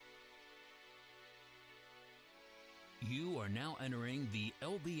You are now entering the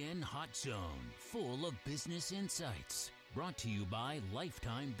LBN Hot Zone, full of business insights. Brought to you by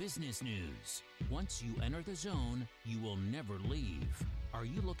Lifetime Business News. Once you enter the zone, you will never leave. Are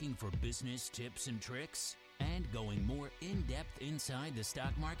you looking for business tips and tricks? And going more in-depth inside the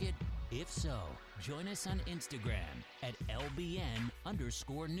stock market? If so, join us on Instagram at LBN_news.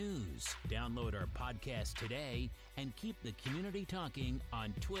 Download our podcast today and keep the community talking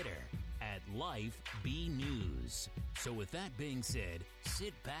on Twitter at LifeBNews. So with that being said,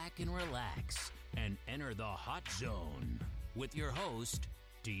 sit back and relax and enter the Hot Zone with your host,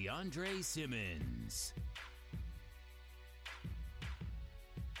 DeAndre Simmons.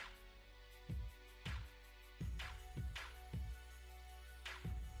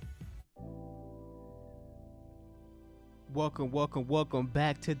 Welcome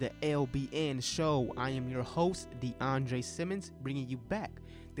back to the LBN show. I am your host, DeAndre Simmons, bringing you back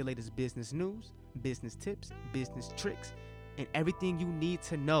the latest business news, business tips, business tricks, and everything you need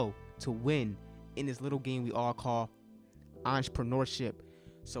to know to win in this little game we all call entrepreneurship.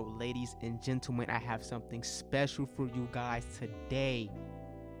 So, ladies and gentlemen, I have something special for you guys today.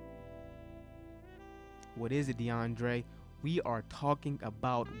 What is it, DeAndre? We are talking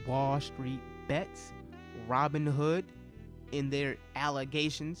about Wall Street bets, Robinhood, in their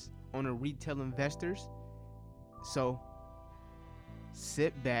allegations on the retail investors. So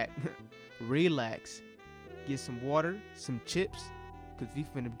sit back, relax, get some water, some chips, because we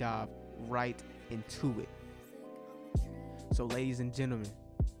finna dive right into it. So ladies and gentlemen,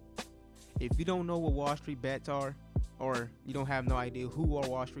 if you don't know what Wall Street bets are, or you don't have no idea who are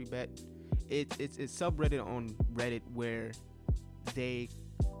Wall Street bet, it's subreddit on Reddit where they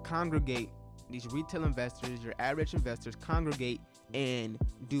congregate. These retail investors, your average investors, congregate and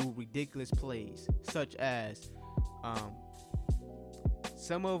do ridiculous plays, such as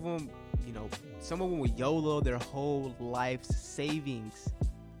some of them will YOLO their whole life's savings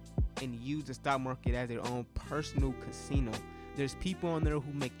and use the stock market as their own personal casino. There's people on there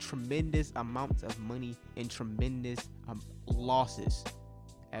who make tremendous amounts of money and tremendous losses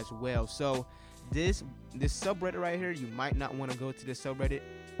as well. So this subreddit right here, you might not want to go to this subreddit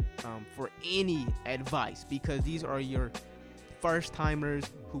for any advice, because these are your first timers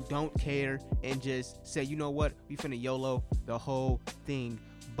who don't care and just say, you know what, we finna YOLO the whole thing.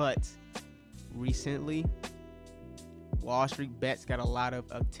 But recently, Wall Street bets got a lot of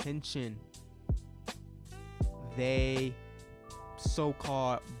attention. They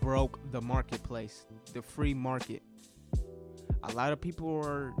so-called broke the marketplace, the free market. A lot of people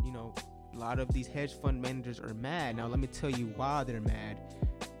are, a lot of these hedge fund managers are mad. Now let me tell you why they're mad.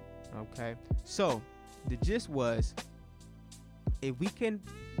 Okay, so the gist was, if we can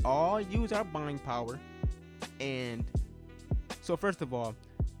all use our buying power, and so first of all,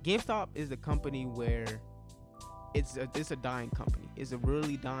 GameStop is a company where it's a dying company. It's a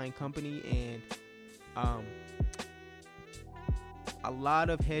really dying company, and a lot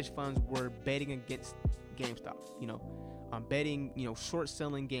of hedge funds were betting against GameStop. Betting, short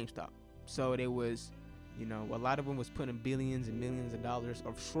selling GameStop. So there was, a lot of them was putting billions and millions of dollars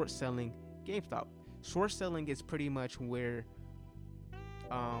of short selling GameStop. Short selling is pretty much where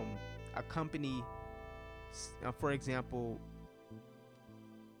a company, for example,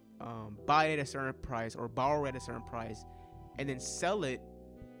 buy it at a certain price or borrow at a certain price and then sell it.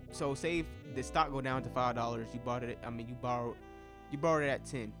 So say if the stock go down to $5, you borrowed it at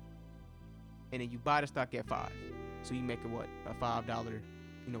 10, and then you buy the stock at 5. So you make a $5,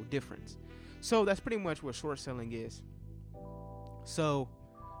 difference. So that's pretty much what short selling is. So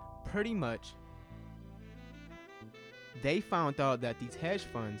pretty much they found out that these hedge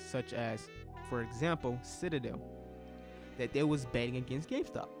funds, such as, for example, Citadel, that they was betting against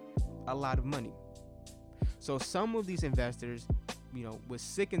GameStop a lot of money. So some of these investors, was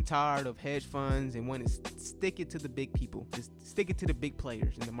sick and tired of hedge funds and wanted to stick it to the big people, just stick it to the big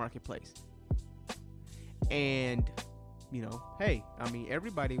players in the marketplace. And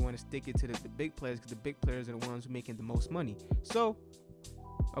everybody want to stick it to the big players, because the big players are the ones who making the most money. So,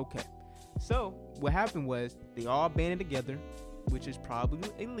 okay. So what happened was they all banded together, which is probably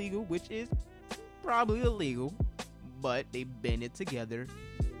illegal, but they banded together,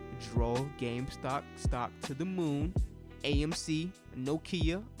 drove GameStop stock to the moon. AMC,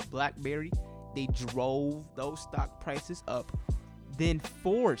 Nokia, BlackBerry, they drove those stock prices up, then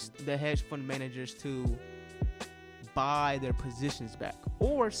forced the hedge fund managers to buy their positions back.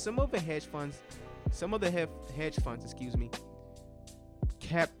 Or some of the hedge funds,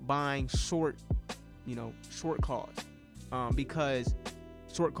 kept buying short calls, because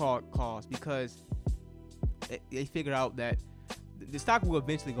they figured out that the stock will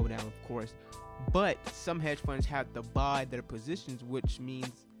eventually go down, of course, but some hedge funds have to buy their positions, which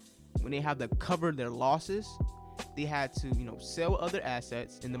means when they have to cover their losses, they had to, sell other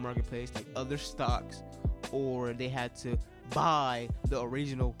assets in the marketplace, like other stocks, or they had to buy the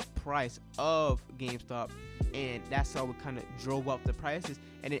original price of GameStop, and that's how it kind of drove up the prices.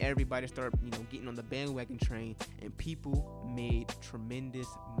 And then everybody started, getting on the bandwagon train, and people made tremendous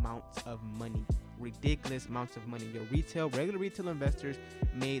amounts of money, ridiculous amounts of money. Your regular retail investors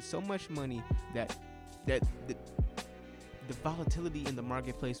made so much money that the volatility in the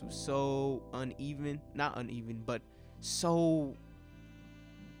marketplace was so not uneven, but so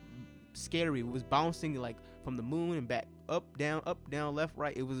scary. It was bouncing like from the moon and back, up, down, left,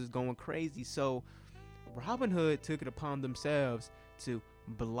 right. It was just going crazy. So Robinhood took it upon themselves to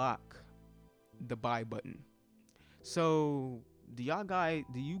block the buy button. So do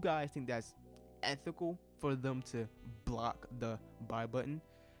you guys think that's ethical for them to block the buy button?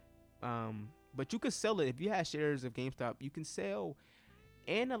 But you could sell it. If you have shares of GameStop, you can sell.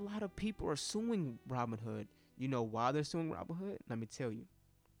 And a lot of people are suing Robinhood. You know why they're suing Robinhood? Let me tell you.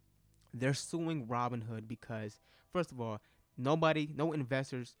 They're suing Robinhood because, first of all, no retail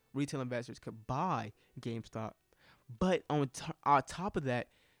investors could buy GameStop. But on top of that,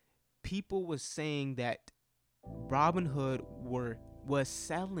 people was saying that Robinhood was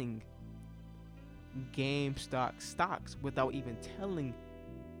selling GameStop stocks without even telling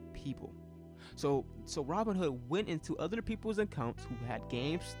people. So Robinhood went into other people's accounts who had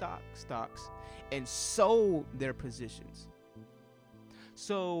GameStop stocks and sold their positions.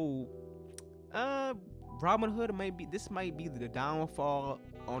 So Robinhood might be the downfall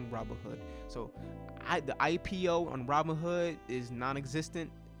on Robinhood. So the IPO on Robinhood is non-existent.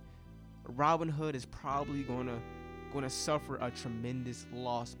 Robinhood is probably gonna suffer a tremendous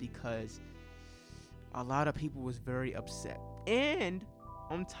loss because a lot of people was very upset. And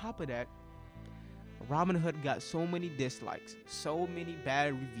on top of that, Robinhood got so many dislikes, so many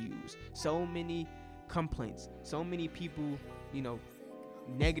bad reviews, so many complaints, so many people,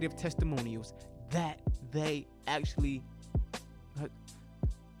 negative testimonials, that they actually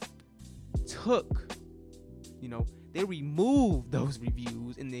they removed those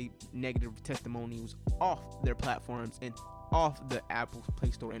reviews and the negative testimonials off their platforms and off the Apple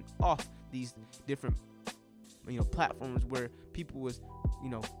Play Store and off these different platforms where people was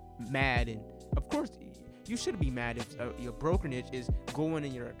mad. And of course you should be mad if your brokerage is going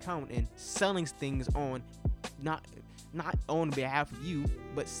in your account and selling things on not on behalf of you,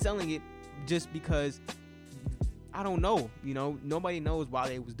 but selling it just because I don't know, nobody knows why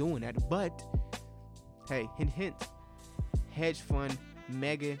they was doing that. But hey, hint, hedge fund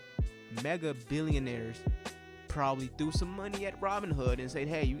mega billionaires probably threw some money at Robinhood and said,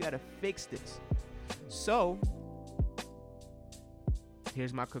 hey, you gotta fix this. So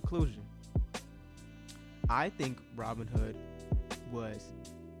here's my conclusion. I think Robinhood was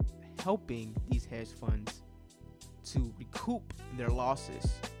helping these hedge funds to recoup their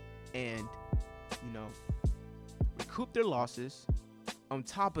losses and recoup their losses. On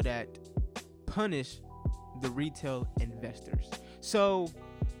top of that, punish the retail investors. So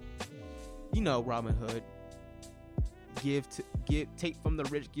Robinhood take from the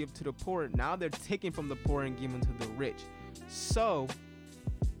rich, give to the poor. Now they're taking from the poor and giving to the rich. So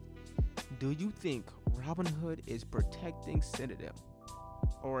do you think Robinhood is protecting Citadel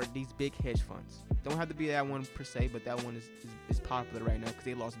or these big hedge funds? Don't have to be that one per se, but that one is popular right now because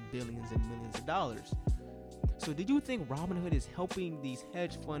they lost billions and millions of dollars. So did you think Robinhood is helping these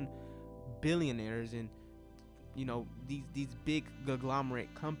hedge fund billionaires and these big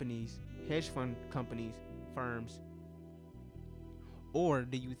conglomerate companies, hedge fund companies, firms? Or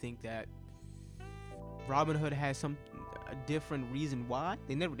do you think that Robinhood has a different reason why?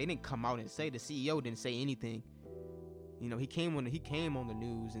 They didn't come out and say, the CEO didn't say anything. He came on the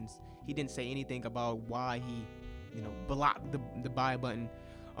news and he didn't say anything about why he blocked the buy button.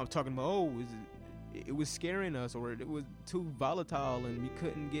 I'm talking about, it was scaring us, or it was too volatile and we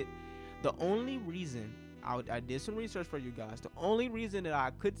couldn't get. The only reason I did some research for you guys. The only reason that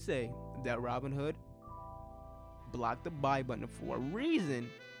I could say that Robinhood blocked the buy button for a reason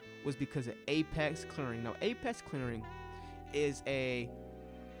was because of Apex Clearing. Now, Apex Clearing is it's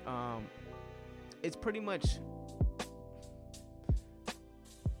pretty much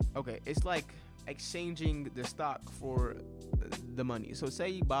it's like exchanging the stock for the money. So say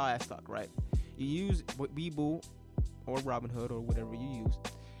you buy a stock, right? You use Webull or Robinhood or whatever you use,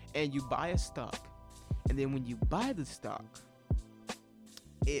 and you buy a stock, and then when you buy the stock,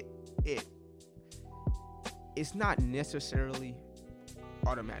 it's not necessarily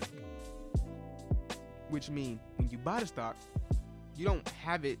automatic. Which means when you buy the stock, You don't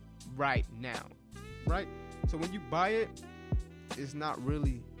have it right now, right? So when you buy it, it's not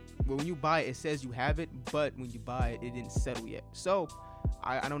really, well, when you buy it, it says you have it, but when you buy it, it didn't settle yet. So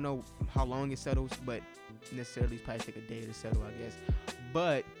I don't know how long it settles, but necessarily it's probably take a day to settle, I guess.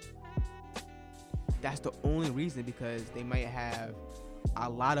 But that's the only reason, because they might have a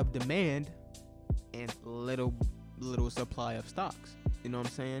lot of demand and little supply of stocks. You know what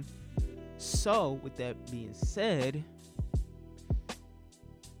I'm saying? So with that being said,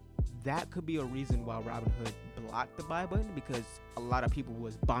 that could be a reason why Robinhood blocked the buy button, because a lot of people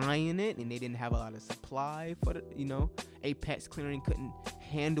was buying it and they didn't have a lot of supply for the, Apex Clearing couldn't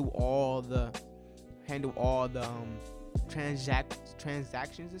handle all the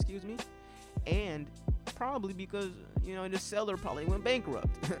transactions, and probably because the seller probably went bankrupt.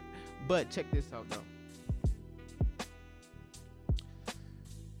 But check this out though.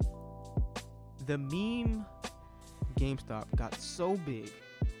 The meme GameStop got so big,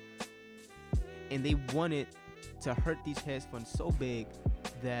 and they wanted to hurt these hedge funds so big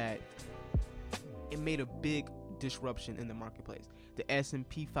that it made a big disruption in the marketplace. The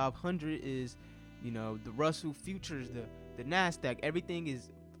S&P 500 is, the Russell futures, the NASDAQ, everything is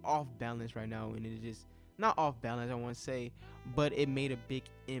off balance right now, and it is just not off balance, I want to say, but it made a big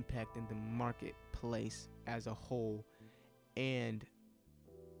impact in the marketplace as a whole. And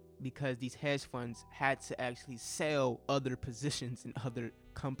because these hedge funds had to actually sell other positions in other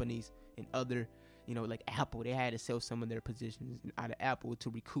companies and other, like Apple, they had to sell some of their positions out of Apple to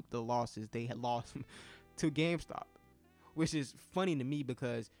recoup the losses they had lost to GameStop, which is funny to me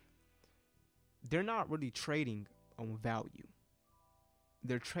because they're not really trading on value.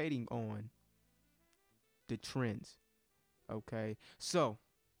 They're trading on the trends. Okay. So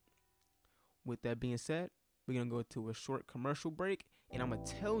with that being said, we're going to go to a short commercial break, and I'm going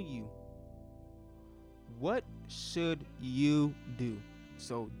to tell you what should you do.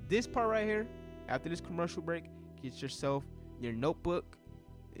 So this part right here, after this commercial break, get yourself your notebook,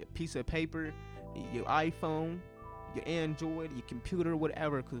 a piece of paper, your iPhone, your Android, your computer,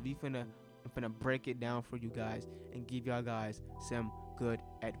 whatever, because I'm finna break it down for you guys and give y'all guys some good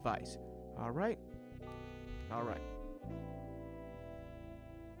advice. All right.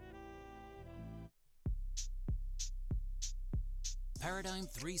 Paradigm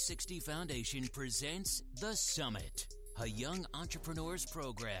 360 Foundation presents The Summit, a young entrepreneurs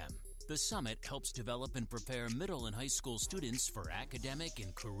program. The Summit helps develop and prepare middle and high school students for academic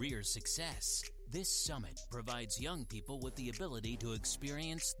and career success. This summit provides young people with the ability to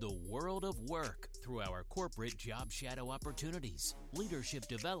experience the world of work through our corporate job shadow opportunities, leadership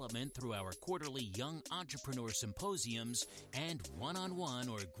development through our quarterly Young Entrepreneur Symposiums, and one-on-one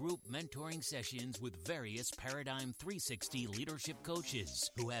or group mentoring sessions with various Paradigm 360 leadership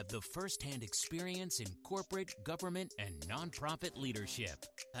coaches who have the first-hand experience in corporate, government, and nonprofit leadership.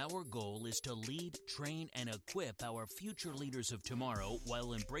 Our goal is to lead, train, and equip our future leaders of tomorrow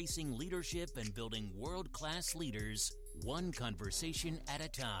while embracing leadership and building world-class leaders, one conversation at a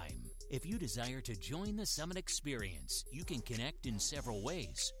time. If you desire to join the Summit experience, you can connect in several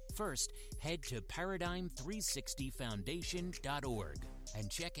ways. First, head to paradigm360foundation.org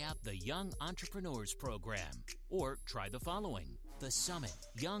and check out the Young Entrepreneurs Program. Or try the following: The Summit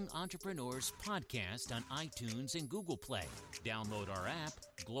Young Entrepreneurs Podcast on iTunes and Google Play. Download our app,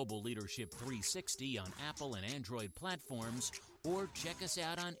 Global Leadership 360, on Apple and Android platforms, or check us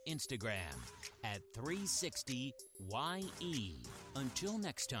out on Instagram at 360YE. Until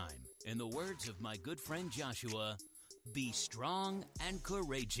next time, in the words of my good friend Joshua, be strong and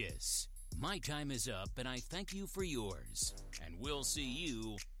courageous. My time is up, and I thank you for yours. And we'll see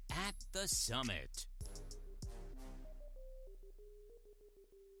you at the Summit.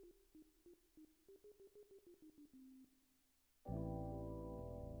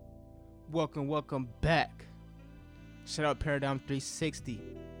 Welcome back. Shout out Paradigm 360.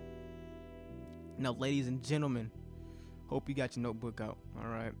 Now, ladies and gentlemen, hope you got your notebook out. All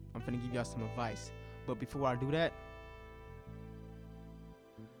right, I'm finna give y'all some advice. But before I do that,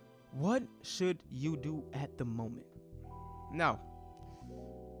 what should you do at the moment? Now,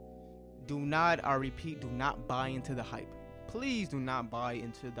 do not buy into the hype. Please do not buy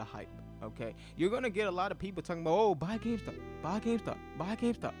into the hype. Okay, you're gonna get a lot of people talking about, oh, buy GameStop, buy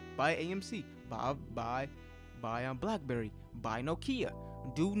AMC, buy BlackBerry, buy Nokia.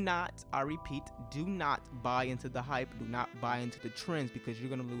 Do not buy into the hype. Do not buy into the trends, because you're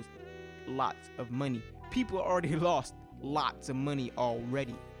gonna lose lots of money. People already lost lots of money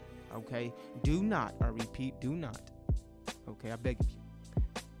already. Okay, do not. Okay, I beg of you,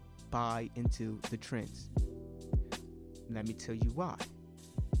 buy into the trends. Let me tell you why.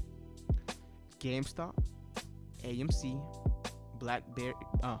 GameStop, AMC,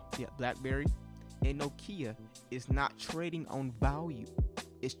 BlackBerry and Nokia is not trading on value.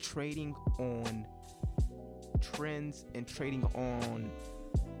 It's trading on trends and trading on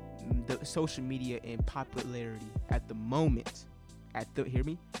the social media and popularity at the moment. Hear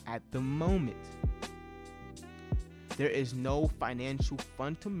me? At the moment. There is no financial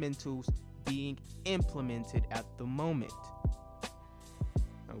fundamentals being implemented at the moment.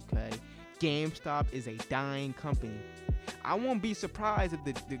 Okay? GameStop is a dying company. I won't be surprised if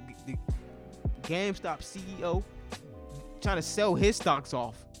the GameStop CEO trying to sell his stocks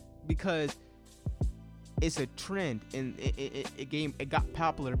off, because it's a trend and it got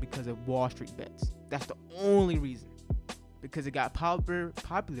popular because of Wall Street bets. That's the only reason. Because it got popular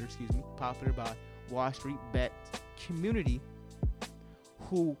by Wall Street bet community,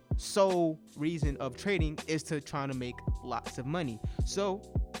 who sole reason of trading is to try to make lots of money. So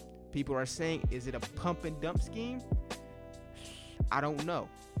people are saying, is it a pump and dump scheme? I don't know.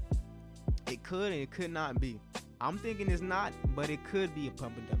 It could and it could not be. I'm thinking it's not, but it could be a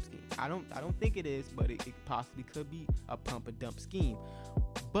pump and dump scheme. I don't think it is, but it possibly could be a pump and dump scheme.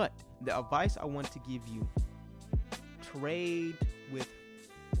 But the advice I want to give you: trade with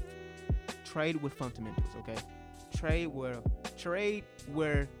fundamentals, okay? Trade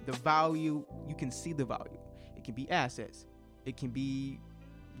where the value, you can see the value. It can be assets. It can be,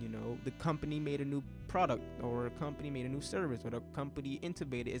 the company made a new product, or a company made a new service, or the company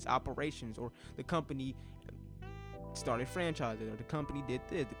innovated its operations, or the company started franchises, or the company did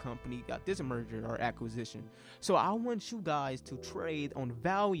this, the company got this merger or acquisition. So I want you guys to trade on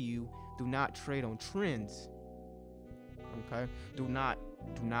value. Do not trade on trends. Okay? Do not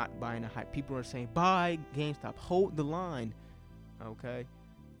buy in a hype. People are saying buy GameStop, hold the line. Okay?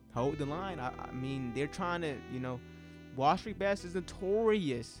 Hold the line. I mean, they're trying to, Wall Street Bets is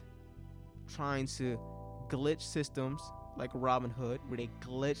notorious trying to glitch systems like Robinhood, where they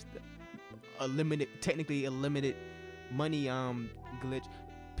glitch a limited money glitch.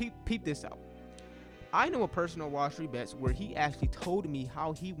 Peep this out. I know a person on Wall Street Bets where he actually told me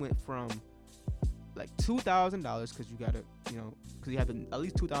how he went from like $2,000, because you gotta, because you have at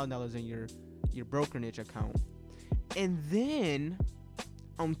least $2,000 in your brokerage account, and then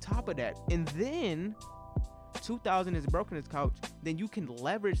on top of that, and then $2,000 is a brokerage account, then you can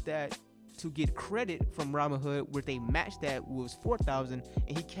leverage that to get credit from Robinhood, where they matched that was $4,000, and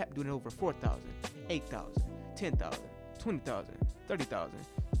he kept doing it over $4,000, $8,000, $10,000, $20,000, $30,000,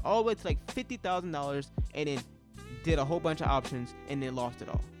 all the way to like $50,000, and then did a whole bunch of options and then lost it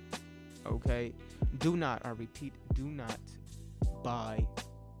all. Okay, do not buy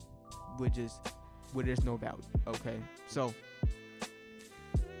where there's no value. Okay, so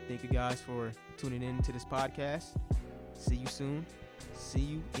thank you guys for tuning in to this podcast. See you soon. See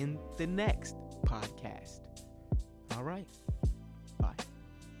you in the next podcast. All right, bye.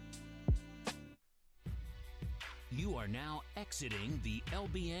 You are now exiting the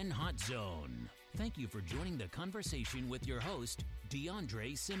LBN Hot Zone. Thank you for joining the conversation with your host,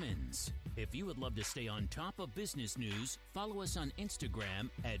 DeAndre Simmons. If you would love to stay on top of business news, follow us on Instagram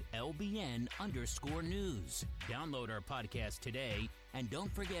at LBN_news. Download our podcast today, and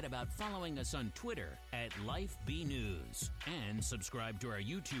don't forget about following us on Twitter at LifeBNews, and subscribe to our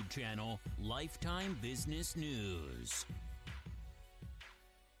YouTube channel, Lifetime Business News.